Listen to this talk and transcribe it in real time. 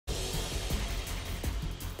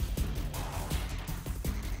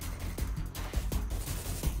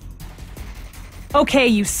Okay,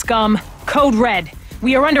 you scum. Code Red.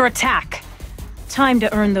 We are under attack. Time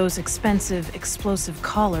to earn those expensive, explosive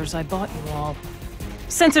collars I bought you all.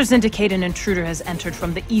 Sensors indicate an intruder has entered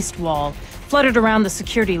from the east wall, fluttered around the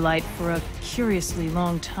security light for a curiously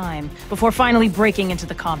long time, before finally breaking into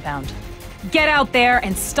the compound. Get out there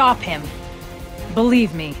and stop him.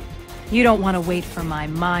 Believe me, you don't want to wait for my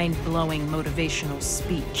mind-blowing motivational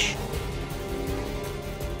speech.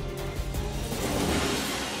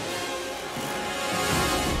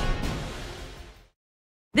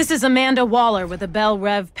 This is Amanda Waller with a Bell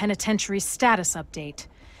Rev Penitentiary status update.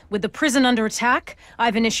 With the prison under attack,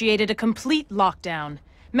 I've initiated a complete lockdown.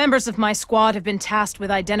 Members of my squad have been tasked with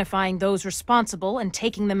identifying those responsible and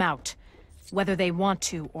taking them out, whether they want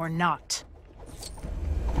to or not.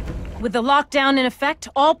 With the lockdown in effect,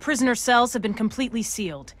 all prisoner cells have been completely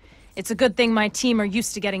sealed. It's a good thing my team are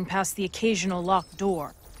used to getting past the occasional locked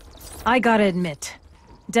door. I gotta admit,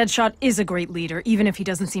 Deadshot is a great leader, even if he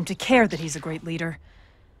doesn't seem to care that he's a great leader.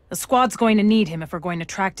 The squad's going to need him if we're going to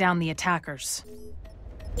track down the attackers.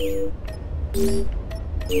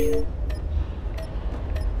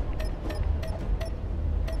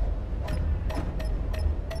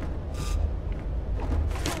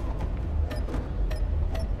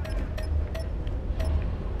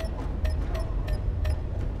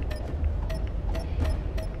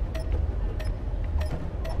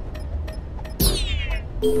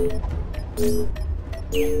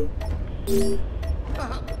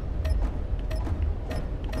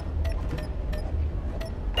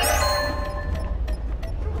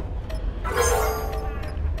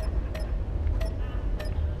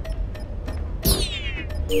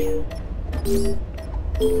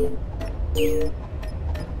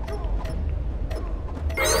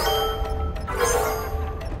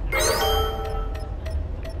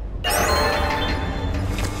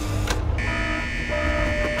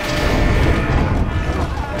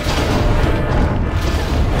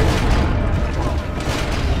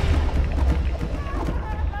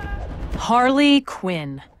 Harley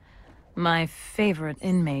Quinn. My favorite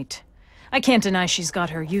inmate. I can't deny she's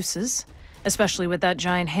got her uses, especially with that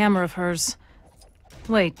giant hammer of hers.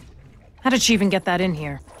 Wait, how did she even get that in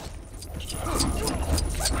here?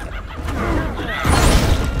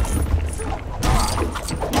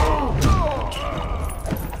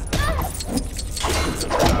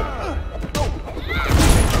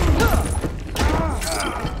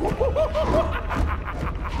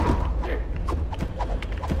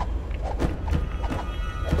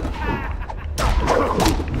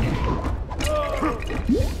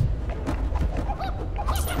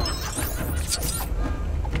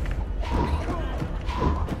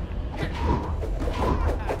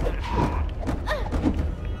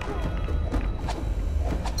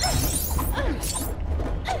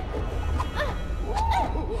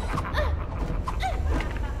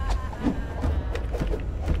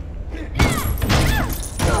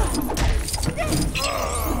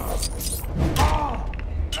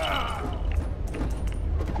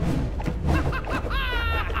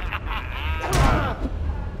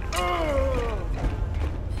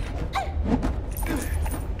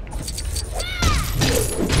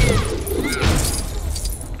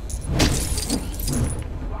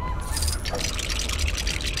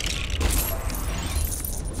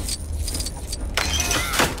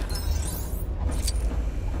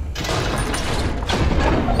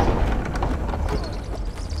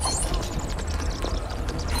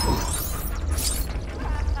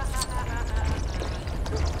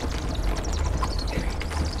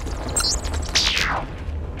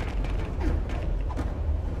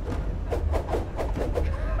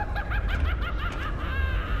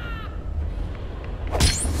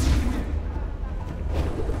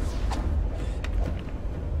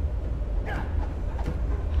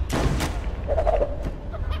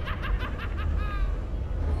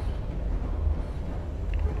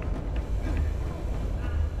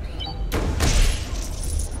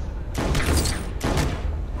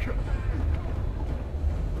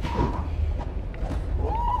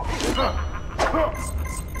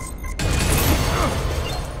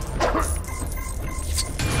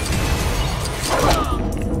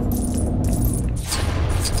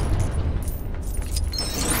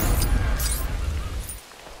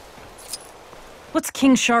 What's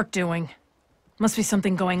King Shark doing? Must be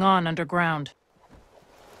something going on underground.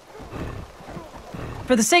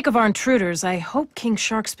 For the sake of our intruders, I hope King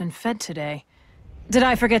Shark's been fed today. Did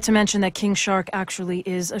I forget to mention that King Shark actually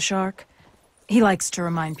is a shark? He likes to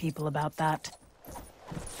remind people about that.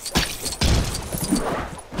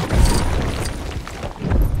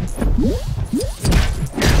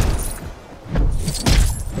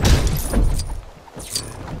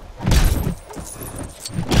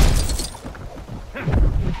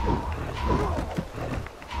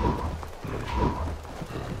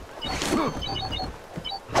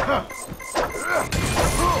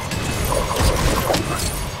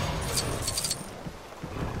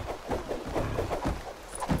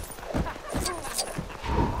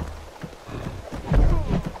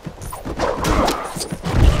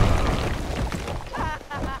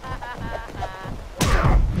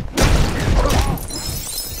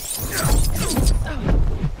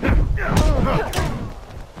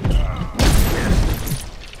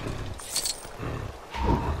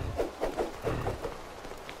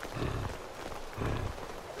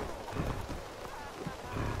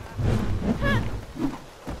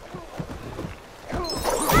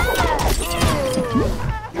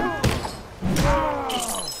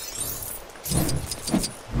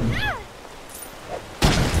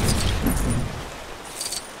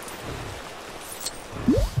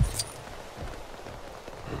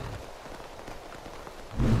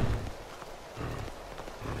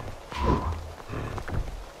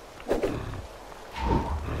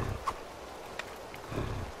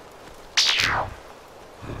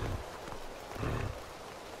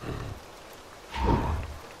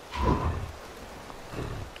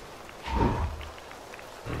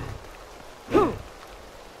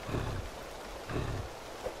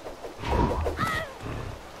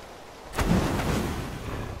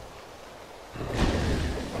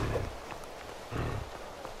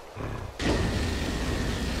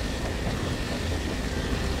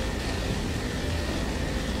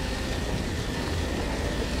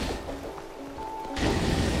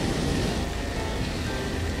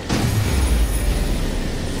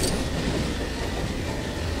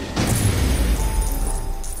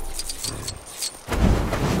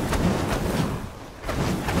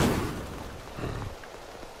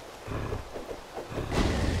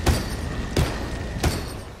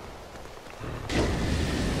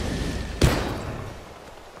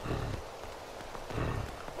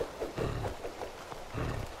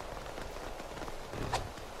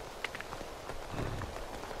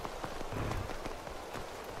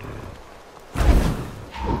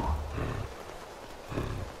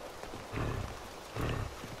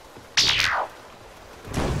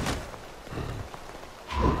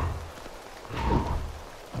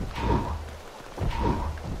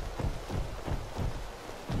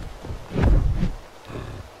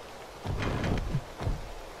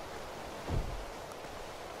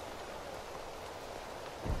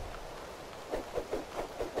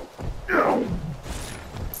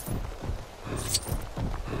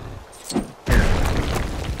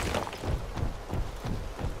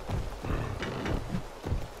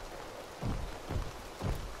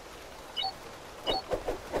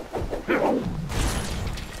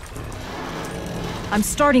 I'm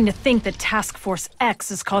starting to think that Task Force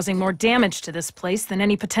X is causing more damage to this place than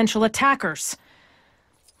any potential attackers.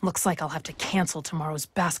 Looks like I'll have to cancel tomorrow's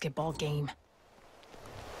basketball game.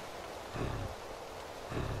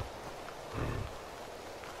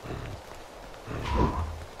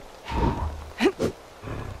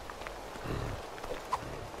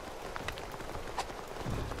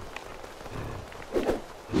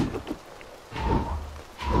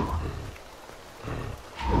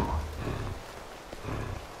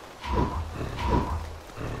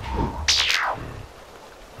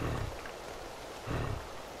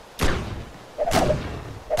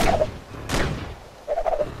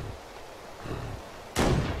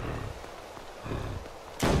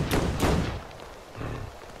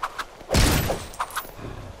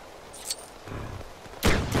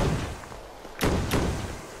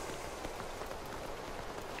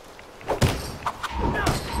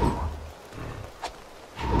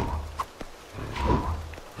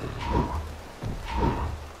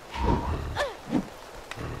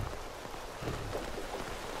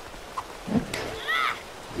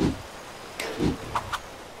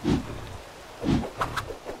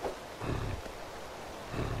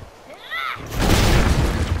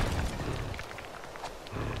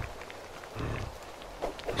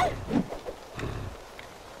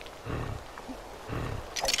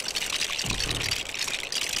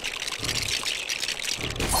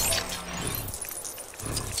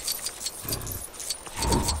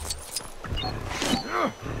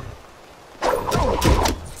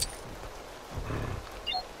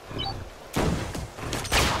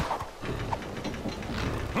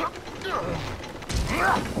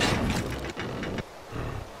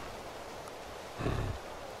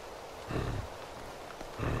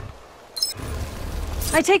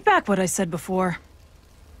 I take back what I said before.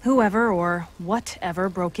 Whoever or whatever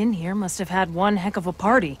broke in here must have had one heck of a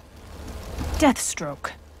party.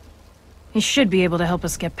 Deathstroke. He should be able to help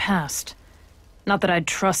us get past. Not that I'd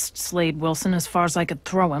trust Slade Wilson as far as I could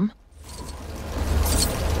throw him.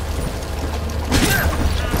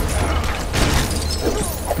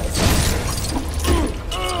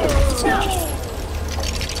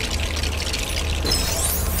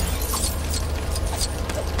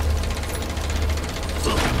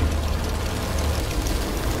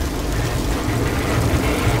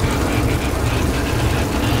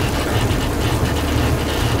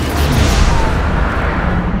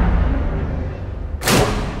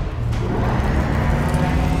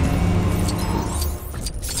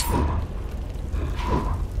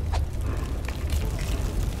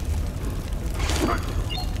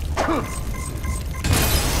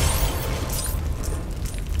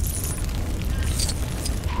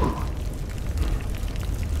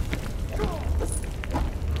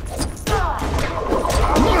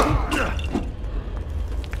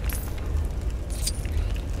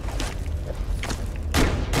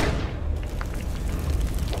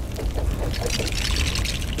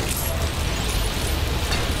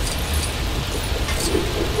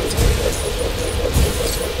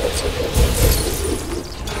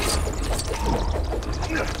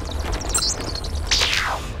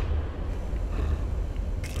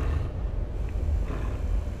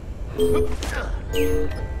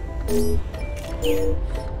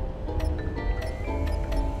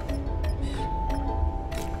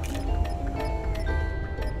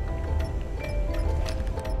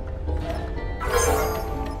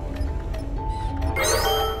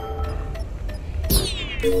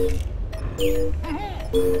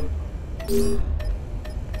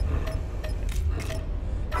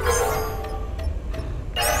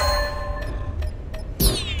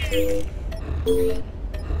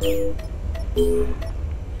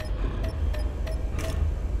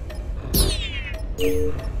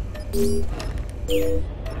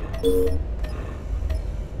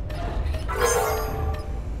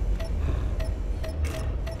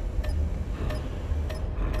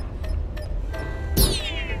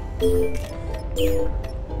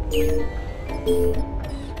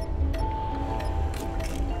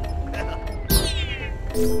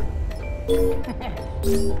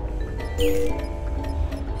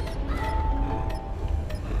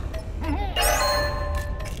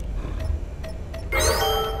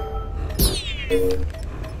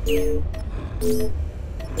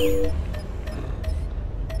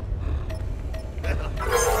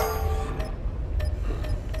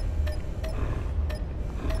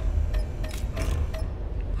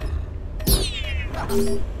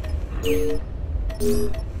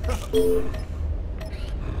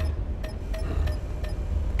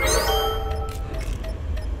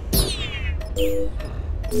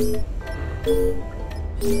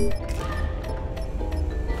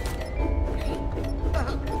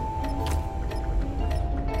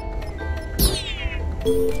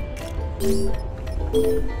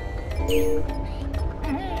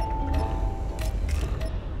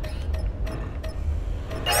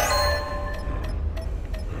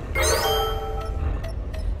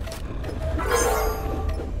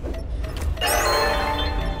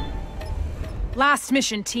 Last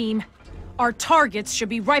mission, team. Our targets should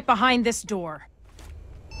be right behind this door.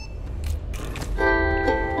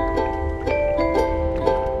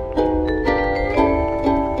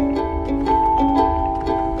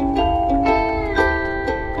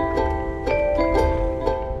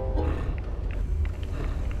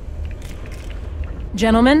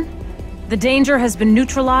 Gentlemen, the danger has been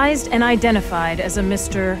neutralized and identified as a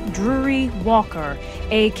Mr. Drury Walker,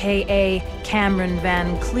 aka Cameron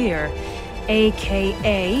Van Clear,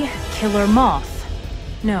 aka Killer Moth.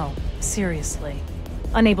 No, seriously.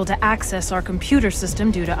 Unable to access our computer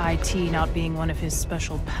system due to IT not being one of his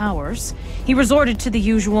special powers, he resorted to the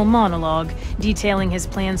usual monologue, detailing his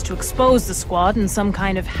plans to expose the squad in some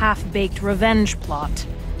kind of half-baked revenge plot.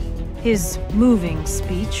 His moving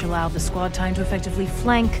speech allowed the squad time to effectively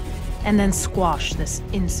flank and then squash this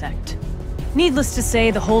insect. Needless to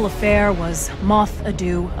say, the whole affair was moth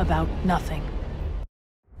ado about nothing.